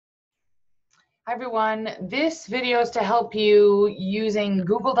Hi everyone, this video is to help you using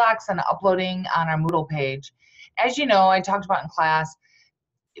Google Docs and uploading on our Moodle page. As you know, I talked about in class,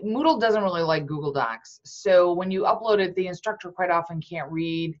 Moodle doesn't really like Google Docs. So when you upload it, the instructor quite often can't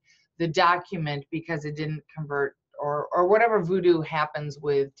read the document because it didn't convert or whatever voodoo happens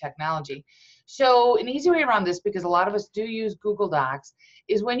with technology. So an easy way around this, because a lot of us do use Google Docs,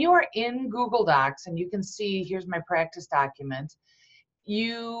 is when you are in Google Docs and you can see, here's my practice document,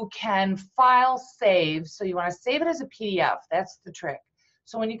 you can file save. So you want to save it as a PDF. That's the trick.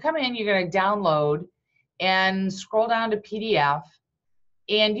 So when you come in, you're going to download and scroll down to PDF.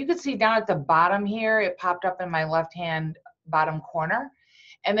 And you can see down at the bottom here, it popped up in my left-hand bottom corner.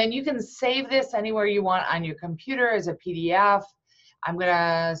 And then you can save this anywhere you want on your computer as a PDF. I'm going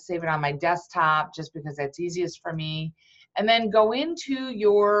to save it on my desktop just because that's easiest for me. And then go into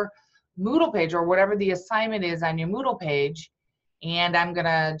your Moodle page or whatever the assignment is on your Moodle page. And I'm going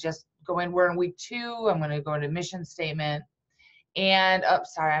to just go in. We're in week 2. I'm going to go into mission statement. And, oh,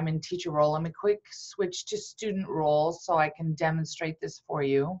 sorry, I'm in teacher role. Let me quick switch to student role so I can demonstrate this for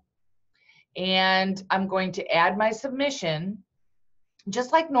you. And I'm going to add my submission,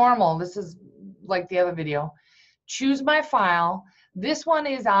 just like normal. This is like the other video. Choose my file. This one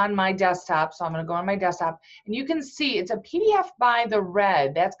is on my desktop, so I'm going to go on my desktop. And you can see it's a PDF by the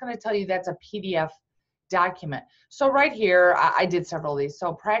red. That's going to tell you that's a PDF document. So right here, I did several of these.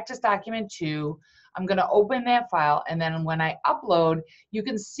 So practice document 2. I'm going to open that file, and then when I upload, you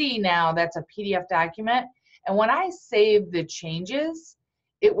can see now that's a PDF document. And when I save the changes,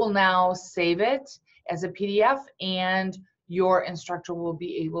 it will now save it as a PDF, and your instructor will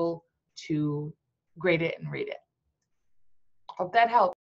be able to grade it and read it. Hope that helps.